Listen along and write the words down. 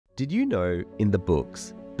Did you know, in the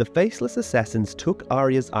books, the faceless assassins took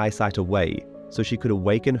Arya's eyesight away so she could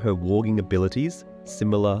awaken her warging abilities,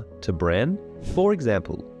 similar to Bran? For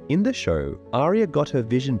example, in the show, Arya got her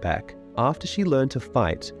vision back after she learned to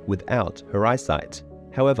fight without her eyesight.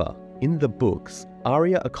 However, in the books,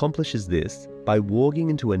 Arya accomplishes this by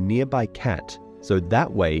warging into a nearby cat, so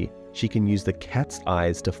that way she can use the cat's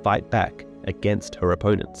eyes to fight back against her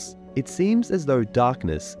opponents. It seems as though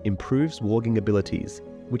darkness improves warging abilities,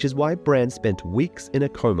 which is why Bran spent weeks in a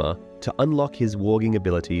coma to unlock his warging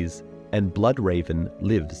abilities, and Bloodraven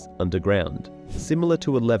lives underground, similar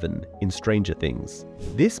to Eleven in Stranger Things.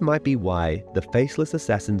 This might be why the faceless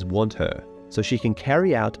assassins want her, so she can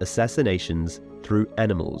carry out assassinations through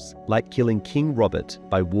animals, like killing King Robert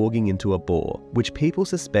by warging into a boar, which people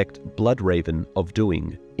suspect Bloodraven of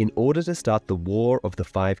doing in order to start the War of the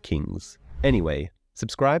Five Kings. Anyway,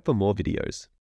 subscribe for more videos.